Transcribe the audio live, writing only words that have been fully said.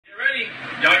ready?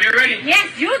 Y'all get ready?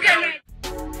 Yes, you get ready.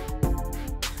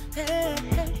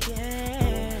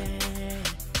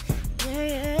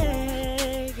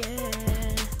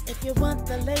 If you want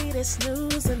the latest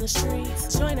news in the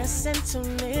streets, join us and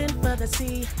tune in for the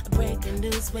tea. Breaking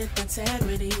news with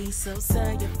integrity. So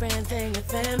tell your friends and your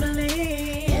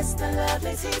family. It's the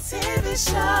Lovelyti TV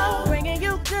show, bringing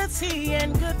you good tea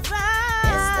and good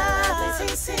vibes.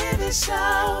 It's the Lovelyti TV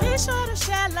show. Be sure to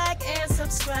share, like, and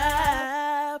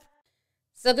subscribe.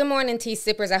 So good morning, tea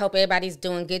sippers. I hope everybody's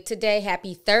doing good today.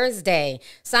 Happy Thursday.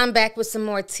 So I'm back with some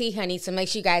more tea, honey. So make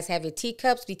sure you guys have your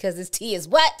teacups because this tea is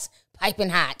what? Piping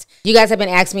hot. You guys have been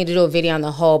asking me to do a video on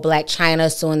the whole Blac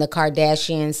Chyna suing the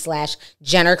Kardashian /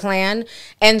 Jenner clan.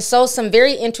 And so some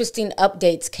very interesting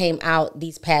updates came out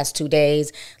these past 2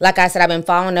 days. Like I said, I've been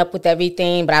following up with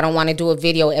everything, but I don't want to do a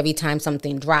video every time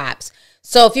something drops.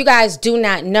 So if you guys do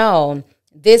not know,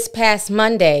 this past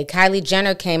Monday, Kylie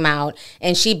Jenner came out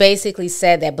and she basically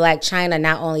said that Blac Chyna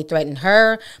not only threatened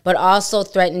her, but also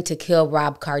threatened to kill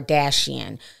Rob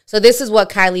Kardashian. So this is what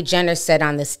Kylie Jenner said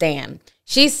on the stand.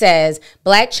 She says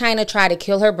Blac Chyna tried to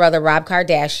kill her brother Rob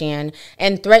Kardashian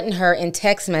and threatened her in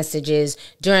text messages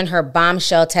during her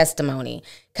bombshell testimony.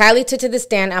 Kylie took to the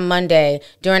stand on Monday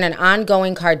during an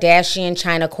ongoing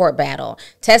Kardashian-Chyna court battle,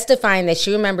 testifying that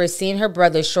she remembers seeing her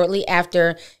brother shortly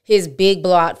after his big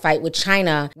blowout fight with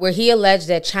Chyna, where he alleged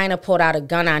that Chyna pulled out a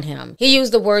gun on him. He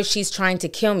used the words, "She's trying to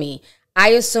kill me." I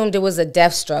assumed it was a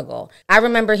death struggle. I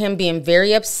remember him being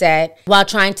very upset while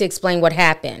trying to explain what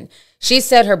happened. She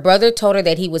said her brother told her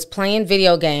that he was playing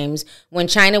video games when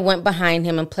Chyna went behind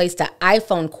him and placed an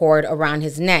iPhone cord around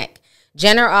his neck.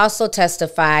 Jenner also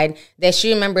testified that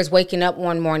she remembers waking up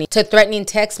one morning to threatening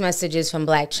text messages from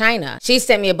Blac Chyna. She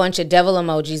sent me a bunch of devil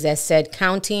emojis that said,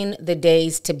 "Counting the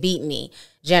days to beat me,"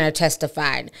 Jenner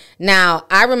testified. Now,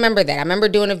 I remember that. I remember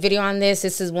doing a video on this.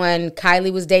 This is when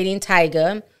Kylie was dating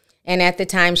Tyga. And at the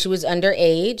time, she was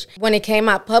underage. When it came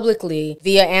out publicly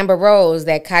via Amber Rose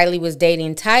that Kylie was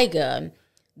dating Tyga,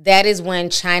 that is when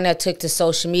Chyna took to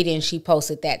social media and she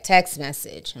posted that text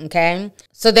message, okay?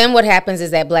 So then what happens is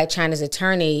that Blac Chyna's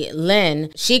attorney, Lynn,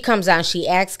 she comes out and she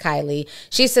asks Kylie,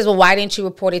 she says, well, why didn't you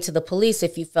report it to the police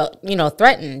if you felt,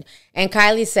 threatened? And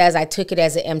Kylie says, I took it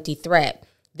as an empty threat.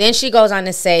 Then she goes on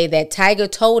to say that Tyga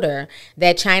told her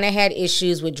that Chyna had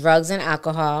issues with drugs and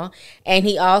alcohol, and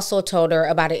he also told her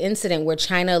about an incident where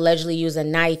Chyna allegedly used a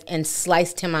knife and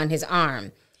sliced him on his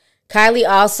arm. Kylie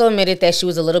also admitted that she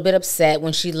was a little bit upset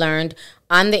when she learned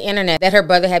on the internet that her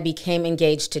brother had become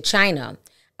engaged to Chyna.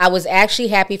 I was actually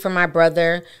happy for my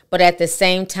brother, but at the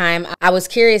same time, I was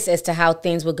curious as to how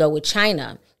things would go with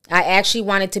Chyna. I actually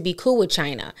wanted to be cool with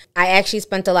Chyna. I actually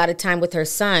spent a lot of time with her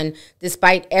son.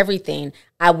 Despite everything,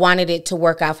 I wanted it to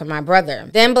work out for my brother.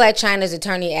 Then Blac Chyna's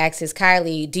attorney asks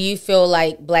Kylie, do you feel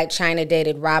like Blac Chyna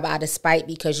dated Rob out of spite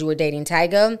because you were dating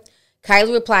Tyga?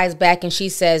 Kylie replies back and she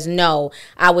says, no,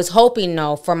 I was hoping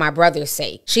no for my brother's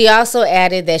sake. She also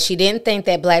added that she didn't think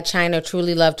that Blac Chyna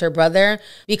truly loved her brother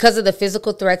because of the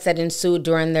physical threats that ensued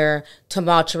during their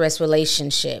tumultuous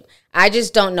relationship. I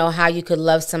just don't know how you could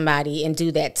love somebody and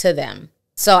do that to them.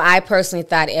 So I personally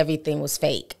thought everything was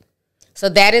fake. So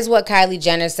that is what Kylie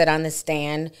Jenner said on the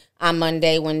stand on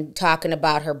Monday when talking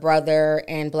about her brother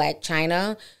and Blac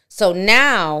Chyna. So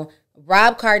now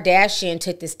Rob Kardashian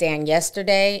took the stand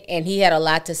yesterday, and he had a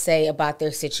lot to say about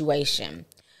their situation.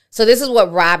 So this is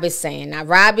what Rob is saying. Now,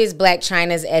 Rob is Blac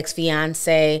Chyna's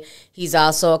ex-fiance. He's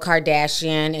also a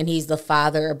Kardashian, and he's the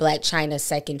father of Blac Chyna's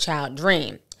second child,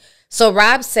 Dream. So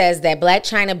Rob says that Blac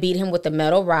Chyna beat him with a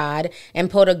metal rod and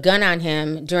put a gun on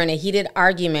him during a heated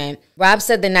argument. Rob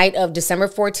said the night of December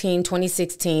 14,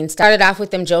 2016 started off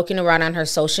with them joking around on her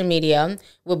social media,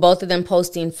 with both of them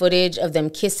posting footage of them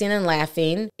kissing and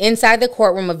laughing. Inside the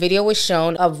courtroom, a video was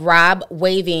shown of Rob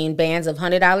waving bands of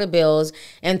 $100 bills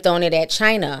and throwing it at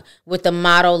Chyna with the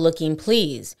motto looking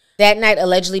pleased. That night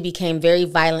allegedly became very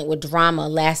violent with drama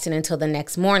lasting until the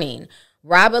next morning.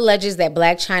 Rob alleges that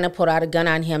Blac Chyna pulled out a gun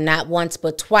on him not once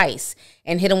but twice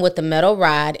and hit him with a metal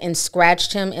rod and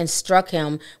scratched him and struck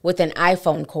him with an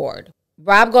iPhone cord.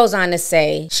 Rob goes on to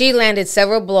say, she landed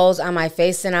several blows on my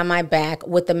face and on my back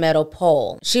with the metal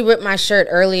pole. She ripped my shirt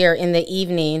earlier in the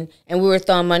evening and we were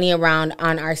throwing money around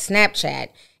on our Snapchat.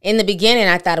 In the beginning,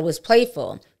 I thought it was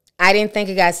playful. I didn't think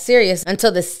it got serious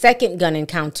until the second gun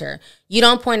encounter. You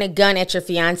don't point a gun at your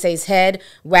fiance's head,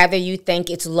 whether you think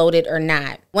it's loaded or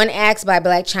not. When asked by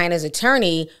Blac Chyna's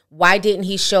attorney, why didn't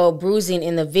he show bruising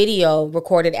in the video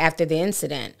recorded after the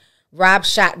incident? Rob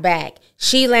shot back.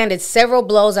 She landed several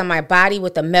blows on my body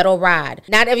with a metal rod.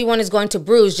 Not everyone is going to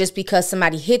bruise just because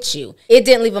somebody hits you. It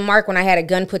didn't leave a mark when I had a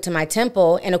gun put to my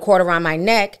temple and a cord around my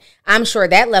neck. I'm sure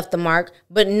that left the mark,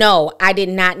 but no, I did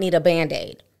not need a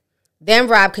Band-Aid. Then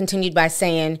Rob continued by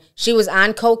saying, she was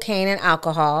on cocaine and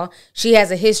alcohol. She has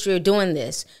a history of doing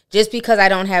this. Just because I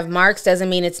don't have marks doesn't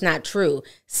mean it's not true.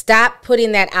 Stop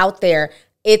putting that out there.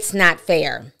 It's not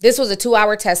fair. This was a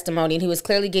 2-hour testimony, and he was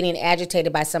clearly getting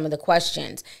agitated by some of the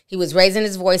questions. He was raising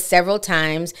his voice several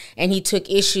times, and he took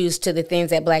issues to the things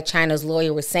that Blac Chyna's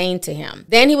lawyer was saying to him.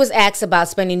 Then he was asked about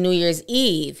spending New Year's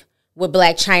Eve with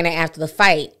Blac Chyna after the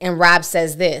fight, and Rob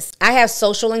says this: I have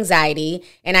social anxiety,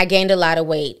 and I gained a lot of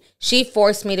weight. She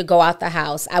forced me to go out the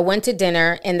house. I went to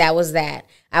dinner, and that was that.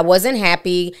 I wasn't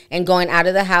happy and going out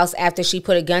of the house after she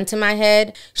put a gun to my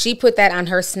head. She put that on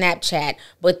her Snapchat,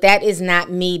 but that is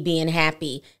not me being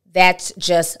happy. That's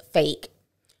just fake.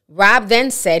 Rob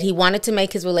then said he wanted to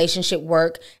make his relationship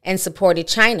work and supported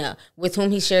Chyna, with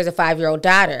whom he shares a 5-year-old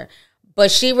daughter.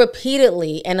 But she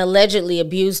repeatedly and allegedly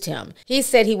abused him. He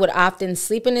said he would often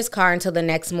sleep in his car until the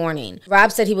next morning.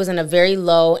 Rob said he was in a very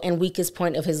low and weakest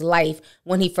point of his life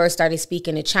when he first started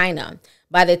speaking to Chyna.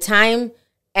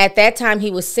 At that time,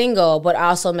 he was single, but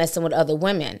also messing with other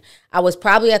women. I was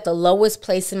probably at the lowest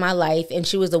place in my life, and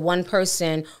she was the one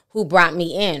person who brought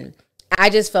me in. I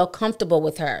just felt comfortable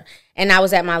with her, and I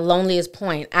was at my loneliest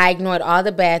point. I ignored all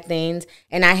the bad things,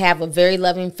 and I have a very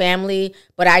loving family,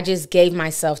 but I just gave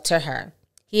myself to her.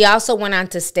 He also went on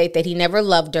to state that he never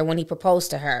loved her when he proposed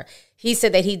to her. He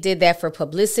said that he did that for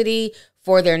publicity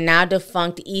for their now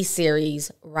defunct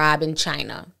E-series, Rob and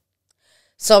Chyna.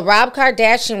 So Rob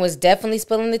Kardashian was definitely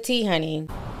spilling the tea, honey.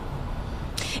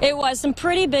 It was some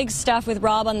pretty big stuff with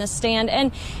Rob on the stand,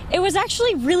 and it was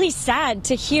actually really sad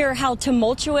to hear how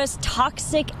tumultuous,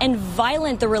 toxic, and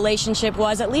violent the relationship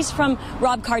was, at least from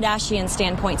Rob Kardashian's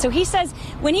standpoint. So he says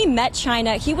when he met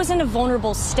Chyna, he was in a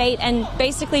vulnerable state, and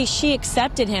basically she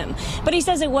accepted him. But he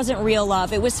says it wasn't real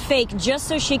love. It was fake, just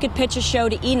so she could pitch a show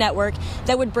to E! Network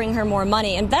that would bring her more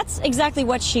money. And that's exactly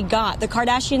what she got. The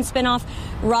Kardashian spinoff,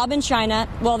 Rob and Chyna,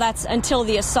 well, that's until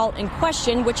the assault in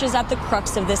question, which is at the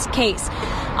crux of this case.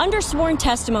 Under sworn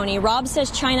testimony, Rob says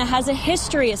Chyna has a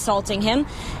history assaulting him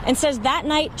and says that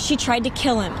night she tried to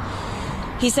kill him.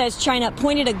 He says Chyna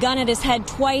pointed a gun at his head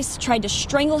twice, tried to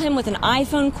strangle him with an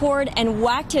iPhone cord, and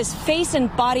whacked his face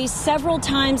and body several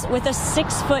times with a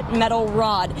 6-foot metal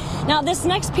rod. Now, this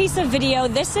next piece of video,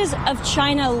 this is of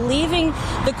Chyna leaving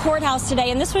the courthouse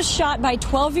today, and this was shot by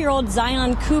 12-year-old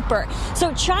Zion Cooper.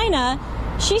 So Chyna,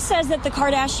 she says that the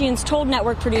Kardashians told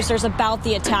network producers about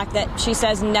the attack that she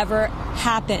says never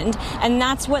happened, and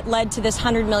that's what led to this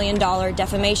 $100 million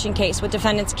defamation case with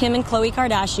defendants Kim and Khloe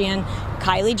Kardashian,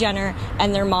 Kylie Jenner,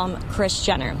 and their mom, Kris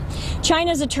Jenner.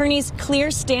 Chyna's attorney's clear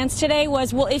stance today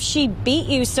was, well, if she beat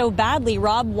you so badly,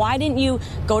 Rob, why didn't you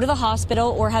go to the hospital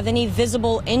or have any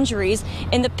visible injuries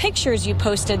in the pictures you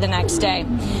posted the next day?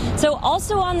 So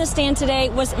also on the stand today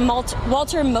was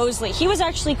Walter Mosley. He was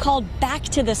actually called back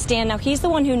to the stand. Now, he's the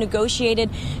one who negotiated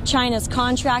Chyna's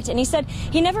contract, and he said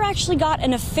he never actually got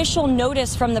an official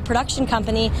notice from the production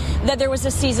company that there was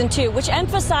a season 2, which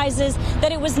emphasizes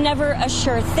that it was never a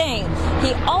sure thing.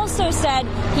 He also said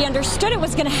he understood it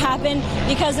was going to happen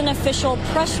because an official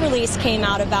press release came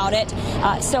out about it.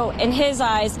 So in his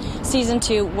eyes, season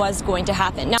 2 was going to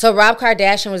happen. Now, so Rob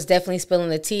Kardashian was definitely spilling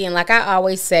the tea. And like I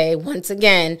always say, once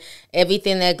again,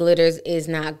 everything that glitters is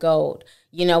not gold.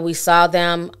 You know, we saw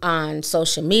them on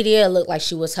social media. It looked like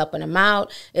she was helping him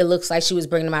out. It looks like she was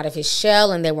bringing him out of his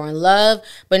shell and they were in love.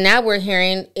 But now we're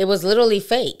hearing it was literally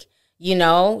fake. You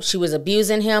know, she was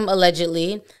abusing him,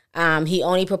 allegedly. He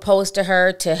only proposed to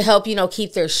her to help, you know,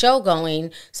 keep their show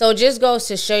going. So it just goes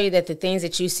to show you that the things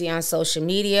that you see on social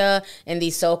media and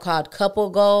these so-called couple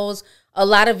goals, a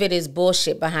lot of it is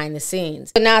bullshit behind the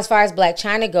scenes. But now as far as Blac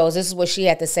Chyna goes, this is what she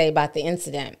had to say about the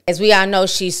incident. As we all know,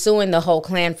 she's suing the whole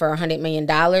clan for $100 million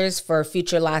for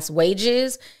future lost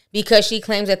wages because she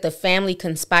claims that the family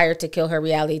conspired to kill her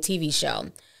reality TV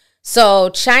show. So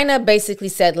Chyna basically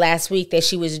said last week that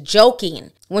she was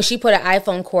joking when she put an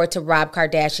iPhone cord to Rob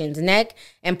Kardashian's neck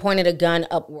and pointed a gun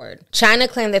upward. Chyna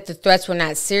claimed that the threats were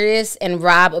not serious and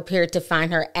Rob appeared to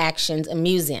find her actions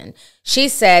amusing. She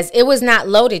says, it was not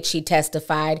loaded, she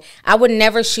testified. I would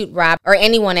never shoot Rob or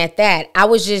anyone at that. I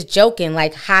was just joking,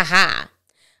 like, ha ha.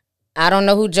 I don't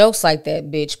know who jokes like that,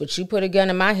 bitch, but you put a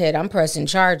gun in my head, I'm pressing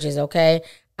charges, okay?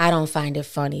 I don't find it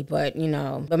funny, but, you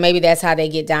know, but maybe that's how they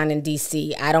get down in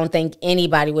D.C. I don't think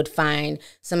anybody would find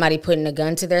somebody putting a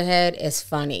gun to their head as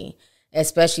funny.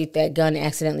 especially if that gun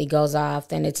accidentally goes off,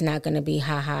 then it's not going to be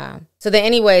haha. So then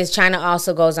anyways, Chyna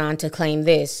also goes on to claim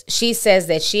this. She says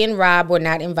that she and Rob were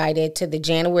not invited to the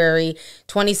January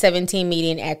 2017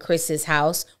 meeting at Chris's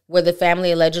house, where the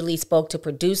family allegedly spoke to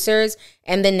producers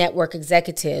and the network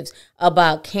executives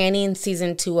about canning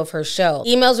season 2 of her show.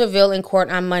 Emails revealed in court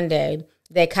on Monday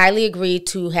that Kylie agreed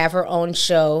to have her own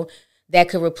show that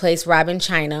could replace Rob and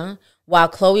Chyna, while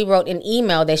Khloe wrote an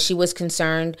email that she was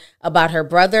concerned about her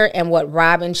brother and what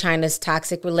Rob and Chyna's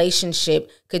toxic relationship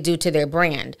could do to their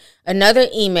brand. Another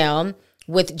email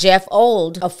with Jeff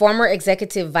Old, a former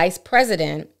executive vice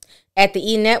president at the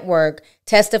E! Network,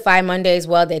 testified Monday as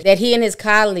well that he and his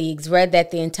colleagues read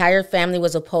that the entire family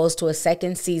was opposed to a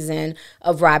second season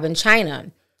of Rob and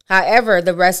Chyna. However,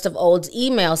 the rest of Old's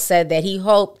email said that he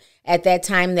hoped at that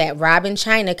time that Rob and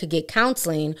Chyna could get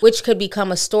counseling, which could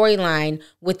become a storyline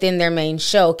within their main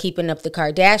show, Keeping Up the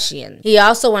Kardashians. He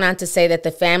also went on to say that the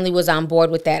family was on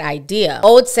board with that idea.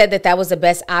 Old said that that was the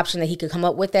best option that he could come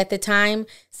up with at the time,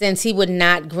 since he would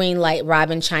not greenlight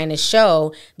Rob and Chyna's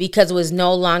show because it was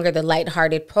no longer the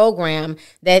lighthearted program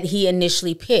that he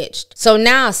initially pitched. So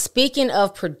now, speaking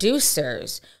of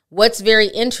producers, what's very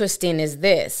interesting is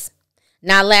this.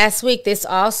 Now, last week, this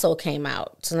also came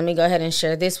out. So let me go ahead and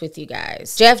share this with you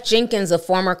guys. Jeff Jenkins, a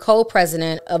former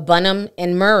co-president of Bunham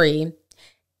and Murray,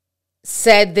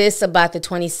 said this about the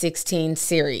 2016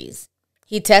 series.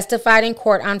 He testified in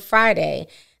court on Friday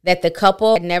that the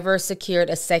couple had never secured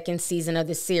a second season of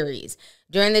the series.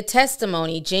 During the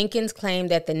testimony, Jenkins claimed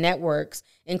that the networks,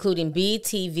 including BET,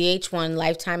 VH1,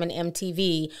 Lifetime, and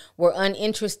MTV, were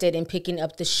uninterested in picking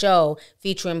up the show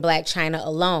featuring Blac Chyna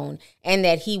alone, and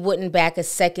that he wouldn't back a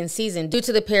second season due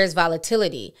to the pair's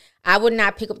volatility. I would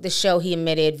not pick up the show, he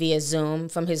admitted via Zoom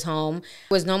from his home.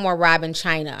 There was no more Rob and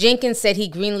Chyna. Jenkins said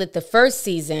he greenlit the first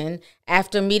season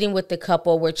after meeting with the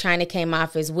couple, where Chyna came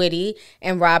off as witty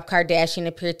and Rob Kardashian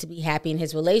appeared to be happy in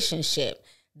his relationship.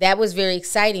 That was very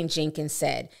exciting, Jenkins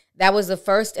said. That was the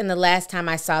first and the last time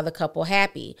I saw the couple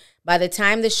happy. By the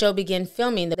time the show began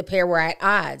filming, the pair were at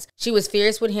odds. She was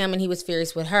furious with him and he was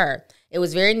furious with her. It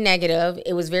was very negative.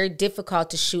 It was very difficult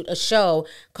to shoot a show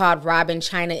called Rob and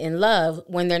Chyna in Love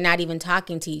when they're not even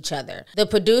talking to each other. The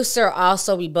producer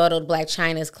also rebutted Blac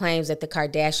Chyna's claims that the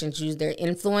Kardashians used their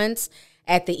influence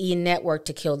at the E! Network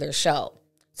to kill their show.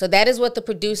 So that is what the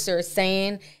producer is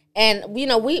saying. And, you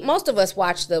know, most of us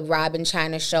watched the Rob and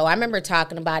Chyna show. I remember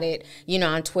talking about it, you know,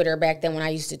 on Twitter back then when I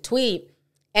used to tweet.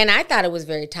 And I thought it was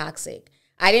very toxic.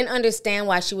 I didn't understand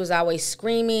why she was always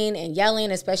screaming and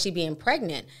yelling, especially being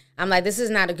pregnant. I'm like, this is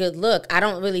not a good look. I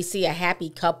don't really see a happy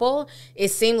couple. It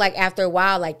seemed like after a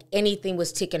while, like anything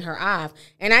was ticking her off.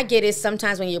 And I get it.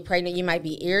 Sometimes when you're pregnant, you might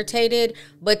be irritated.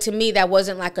 But to me, that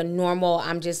wasn't like a normal,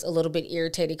 I'm just a little bit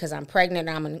irritated because I'm pregnant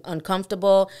or I'm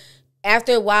uncomfortable.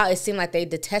 After a while, it seemed like they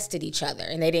detested each other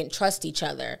and they didn't trust each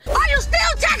other. Are you still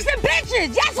texting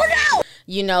bitches? Yes or no?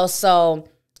 You know, so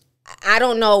I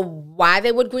don't know why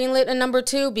they would greenlit a number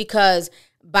 2, because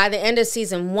by the end of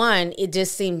season 1, it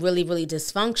just seemed really, really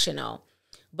dysfunctional.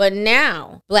 But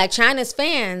now, Blac Chyna's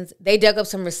fans, they dug up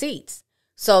some receipts.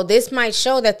 So this might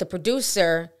show that the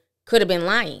producer could have been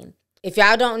lying. If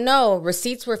y'all don't know,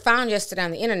 receipts were found yesterday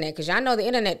on the internet, because y'all know the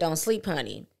internet don't sleep,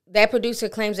 honey. That producer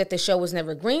claims that the show was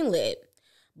never greenlit.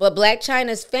 But Blac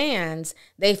Chyna's fans,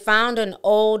 they found an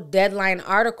old Deadline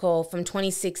article from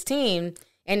 2016,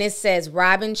 and it says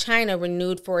Rob and Chyna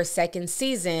renewed for a second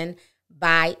season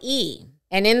by E!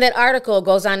 And in that article, it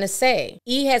goes on to say,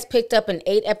 E! has picked up an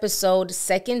 8-episode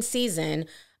second season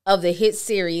of the hit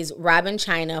series Rob and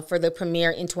Chyna for the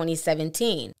premiere in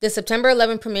 2017. The September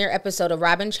 11 premiere episode of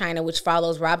Rob and Chyna, which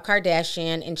follows Rob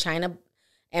Kardashian and Chyna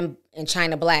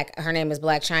Black, her name is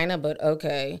Blac Chyna, but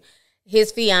okay,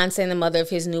 his fiance and the mother of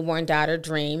his newborn daughter,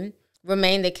 Dream,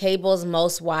 remained the cable's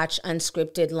most watched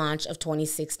unscripted launch of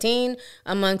 2016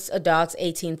 amongst adults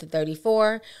 18 to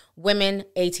 34, women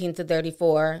 18 to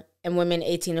 34, and women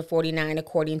 18 to 49,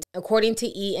 according to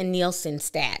E! and Nielsen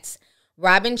stats.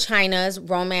 Rob and Chyna's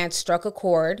romance struck a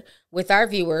chord with our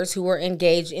viewers, who were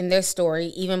engaged in their story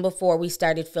even before we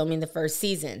started filming the first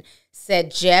season, said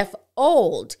Jeff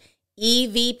Old,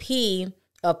 EVP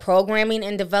of Programming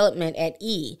and Development at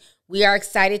E! We are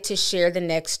excited to share the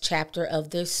next chapter of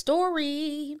the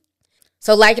story.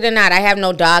 So like it or not, I have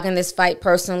no dog in this fight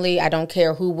personally. I don't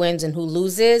care who wins and who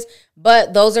loses.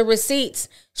 But those are receipts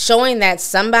showing that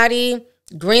somebody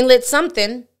greenlit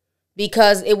something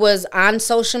because it was on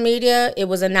social media. It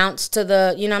was announced to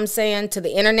the, you know what I'm saying, to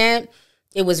the internet.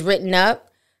 It was written up.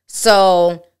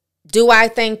 So do I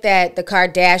think that the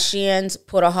Kardashians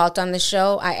put a halt on the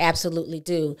show? I absolutely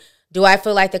do. Do I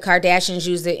feel like the Kardashians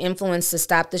used their influence to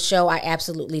stop the show? I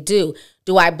absolutely do.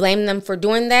 Do I blame them for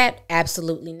doing that?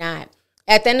 Absolutely not.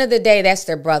 At the end of the day, that's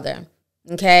their brother,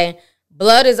 okay?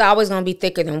 Blood is always going to be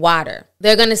thicker than water.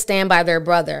 They're going to stand by their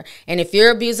brother. And if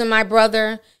you're abusing my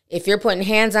brother, if you're putting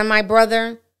hands on my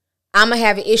brother, I'm going to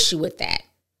have an issue with that.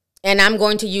 And I'm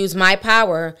going to use my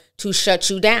power to shut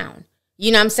you down.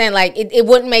 You know what I'm saying? Like, it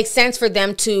wouldn't make sense for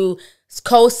them to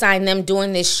co-sign them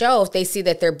doing this show if they see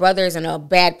that their brother is in a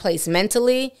bad place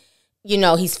mentally. You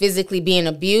know, he's physically being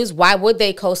abused. Why would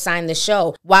they co-sign the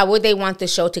show? Why would they want the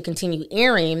show to continue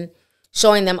airing,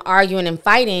 showing them arguing and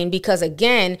fighting? Because,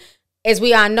 again, as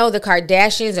we all know, the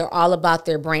Kardashians are all about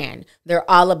their brand. They're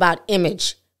all about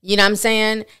image. You know what I'm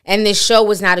saying? And this show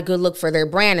was not a good look for their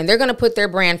brand. And they're going to put their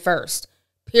brand first.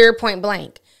 Period, point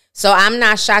blank. So I'm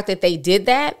not shocked that they did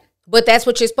that. But that's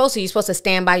what you're supposed to. You're supposed to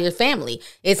stand by your family.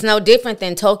 It's no different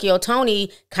than Tokyo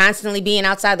Toni constantly being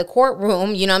outside the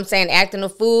courtroom, you know what I'm saying, acting a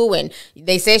fool. And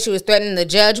they said she was threatening the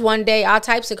judge one day, all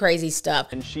types of crazy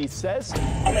stuff. And she says,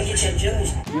 I'm gonna get you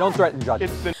judge. you don't threaten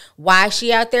judges. Why is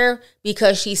she out there?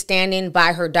 Because she's standing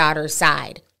by her daughter's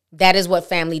side. That is what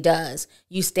family does.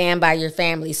 You stand by your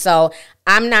family. So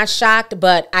I'm not shocked,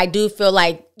 but I do feel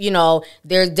like, you know,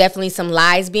 there's definitely some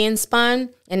lies being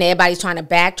spun and everybody's trying to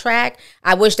backtrack.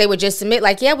 I wish they would just admit,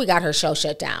 like, yeah, we got her show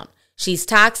shut down. She's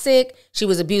toxic. She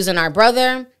was abusing our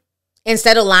brother,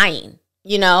 instead of lying,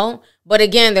 you know. But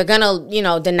again, they're going to, you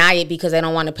know, deny it because they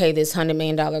don't want to pay this $100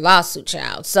 million lawsuit,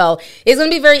 child. So it's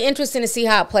going to be very interesting to see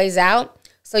how it plays out.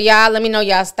 So y'all, let me know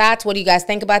y'all's thoughts. What do you guys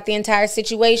think about the entire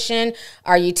situation?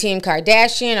 Are you team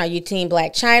Kardashian? Are you team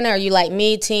Blac Chyna? Are you like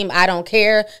me, team I don't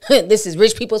care? This is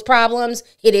rich people's problems.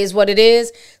 It is what it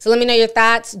is. So let me know your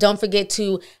thoughts. Don't forget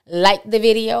to like the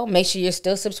video. Make sure you're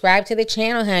still subscribed to the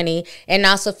channel, honey. And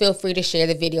also feel free to share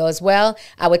the video as well.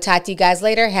 I will talk to you guys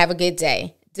later. Have a good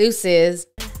day. Deuces.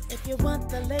 If you want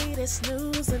the latest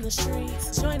news in the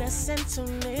streets, join us and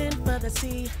tune in for the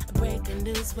tea. Breaking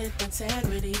news with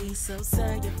integrity. So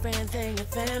tell your friends and your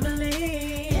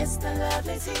family. It's the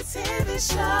Lovelyti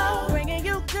TV show, bringing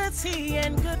you good tea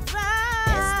and good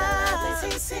vibes.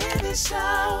 It's the Lovelyti TV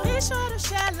show. Be sure to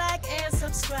share, like, and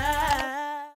subscribe.